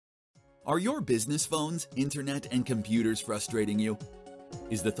Are your business phones, internet, and computers frustrating you?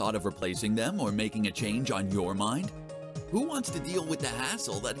 Is the thought of replacing them or making a change on your mind? Who wants to deal with the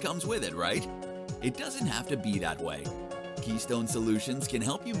hassle that comes with it, right? It doesn't have to be that way. KeyStone Solutions can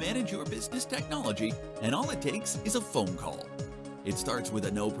help you manage your business technology, and all it takes is a phone call. It starts with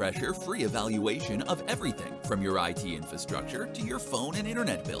a no-pressure, free evaluation of everything from your IT infrastructure to your phone and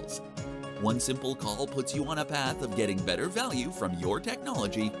internet bills. One simple call puts you on a path of getting better value from your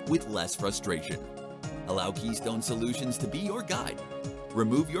technology with less frustration. Allow KeyStone Solutions to be your guide.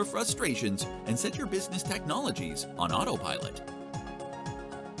 Remove your frustrations and set your business technologies on autopilot.